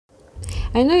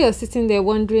I know you're sitting there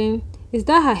wondering, is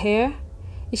that her hair?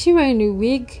 Is she wearing a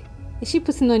wig? Is she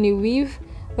putting on a weave?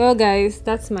 Well guys,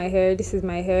 that's my hair. This is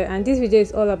my hair, and this video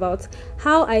is all about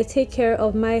how I take care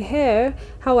of my hair,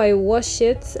 how I wash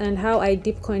it, and how I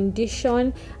deep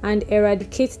condition and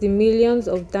eradicate the millions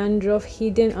of dandruff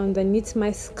hidden underneath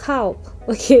my scalp.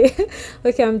 Okay.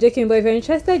 Okay, I'm joking, but if you're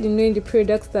interested in knowing the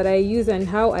products that I use and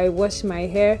how I wash my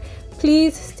hair,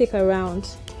 please stick around.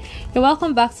 You're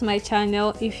welcome back to my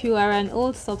channel. If you are an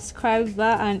old subscriber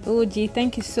and OG,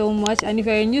 thank you so much, and if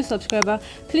you're a new subscriber,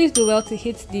 please do well to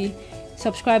hit the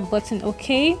subscribe button,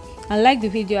 okay, and like the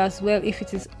video as well if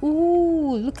it is.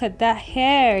 Ooh, look at that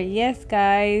hair. Yes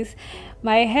guys,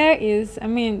 my hair is, I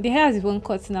mean, the hair has one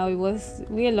cut now. It was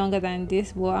way longer than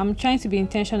this, but I'm trying to be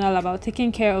intentional about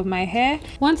taking care of my hair.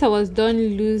 Once I was done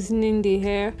loosening the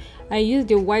hair, I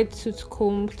used a white tooth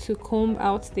comb to comb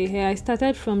out the hair. I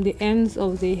started from the ends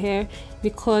of the hair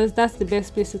because that's the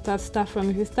best place to start from.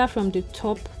 If you start from the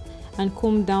top and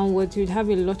comb downwards, you'd have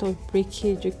a lot of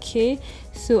breakage. Okay,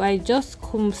 so I just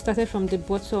started from the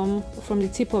bottom, from the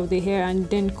tip of the hair, and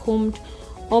then combed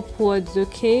upwards.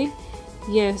 Okay,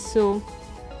 yeah, so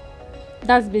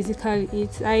that's basically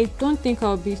it. I don't think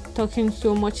I'll be talking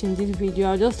so much in this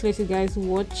video. I'll just let you guys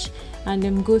watch and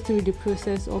then go through the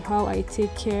process of how I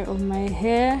take care of my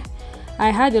hair. I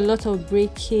had a lot of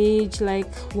breakage,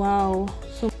 like wow.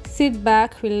 So sit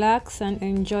back, relax, and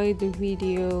enjoy the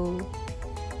video.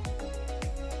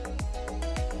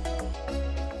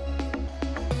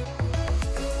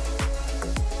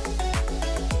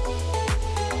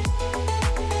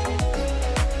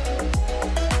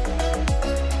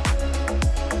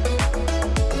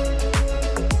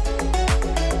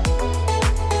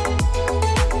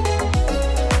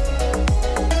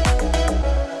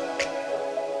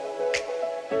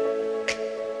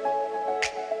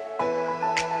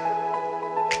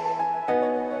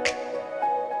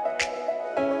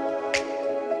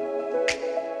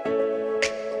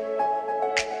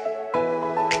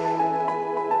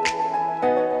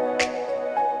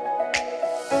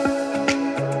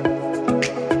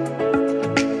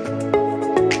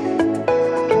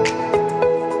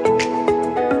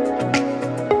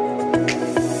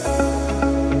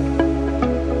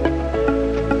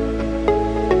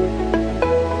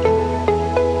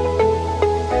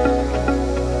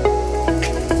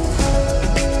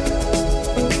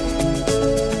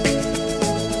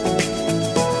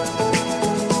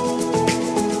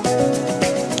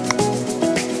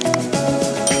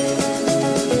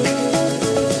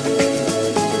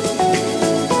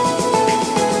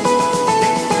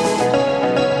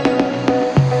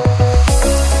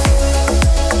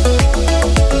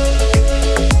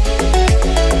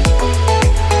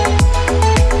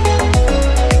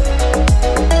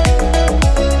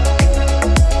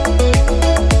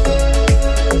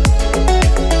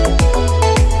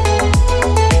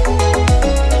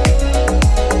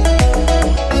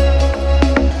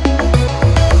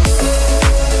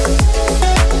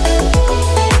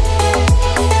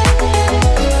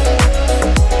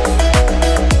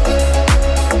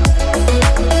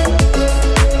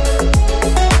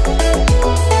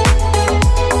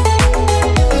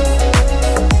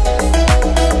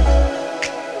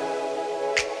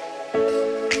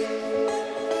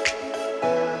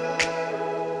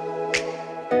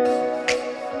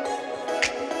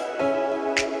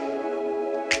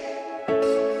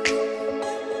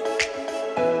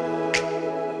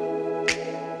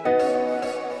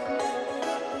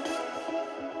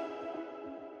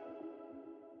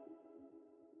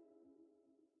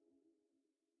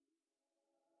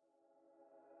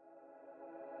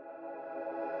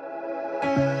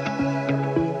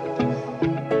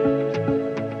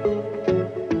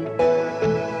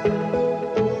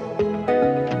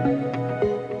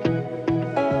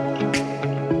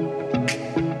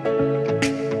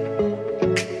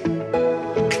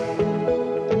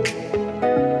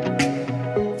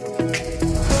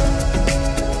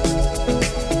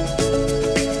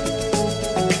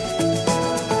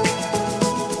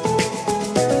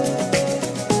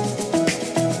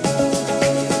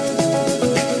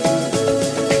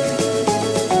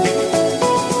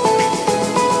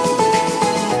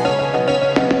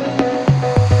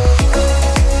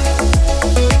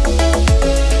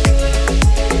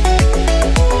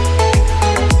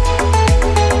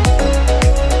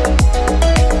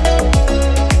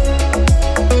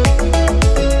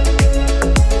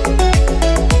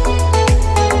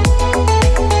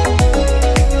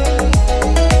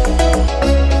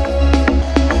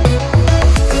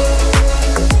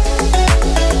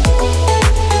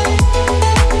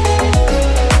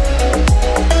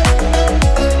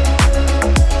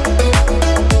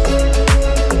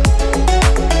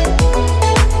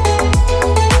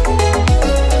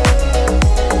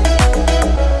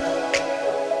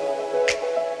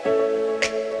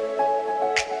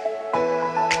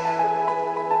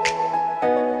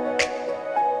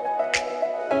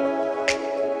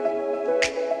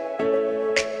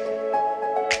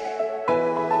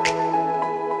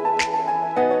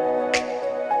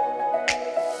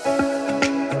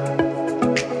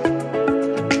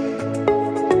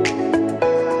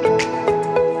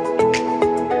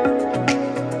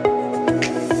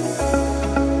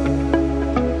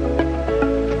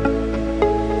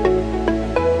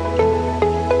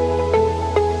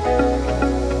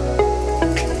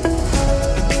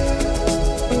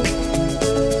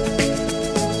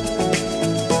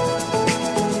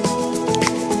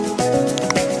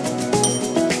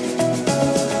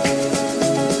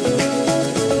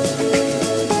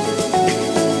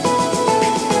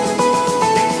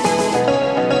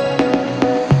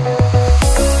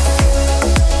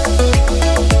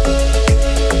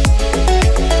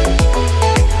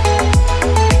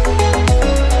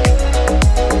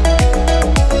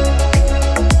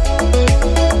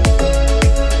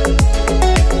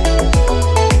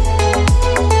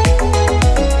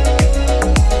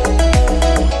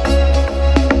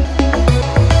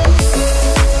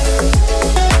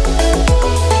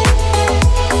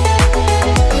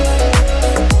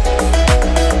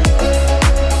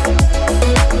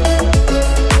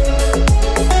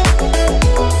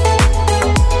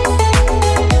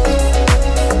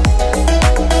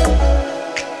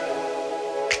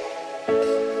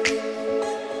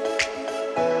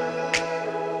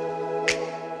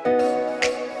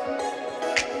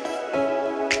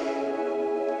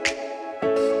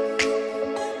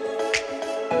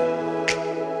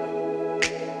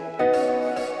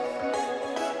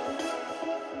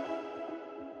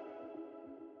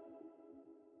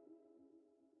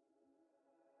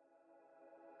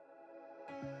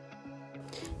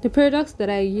 The products that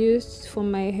I used for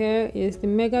my hair is the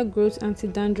Mega Growth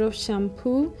Anti-Dandruff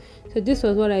Shampoo. So this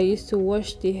was what I used to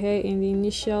wash the hair in the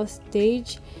initial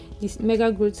stage. This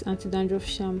Mega Growth Anti-Dandruff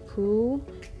Shampoo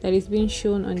that is being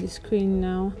shown on the screen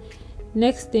now.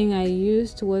 Next thing I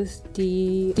used was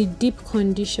the deep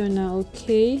conditioner.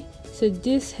 Okay, so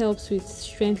this helps with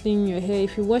strengthening your hair.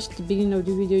 If you watched the beginning of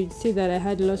the video, you'd see that I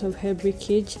had a lot of hair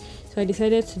breakage, so I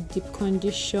decided to deep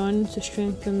condition to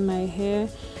strengthen my hair.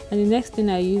 And the next thing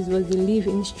I used was the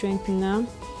leave-in strengthener.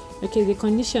 Okay, the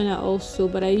conditioner also,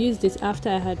 but I used this after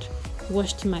I had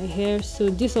washed my hair, so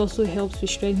this also helps with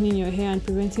strengthening your hair and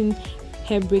preventing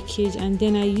hair breakage. And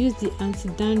then I use the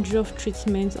anti-dandruff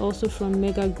treatment also from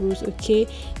Mega Growth. Okay,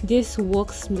 this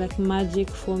works like magic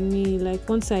for me. Like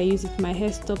once I use it, my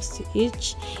hair stops to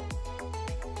itch.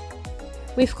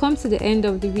 We've come to the end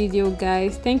of the video,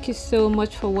 guys. Thank you so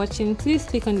much for watching. Please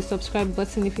click on the subscribe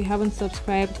button if you haven't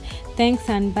subscribed. Thanks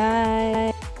and bye.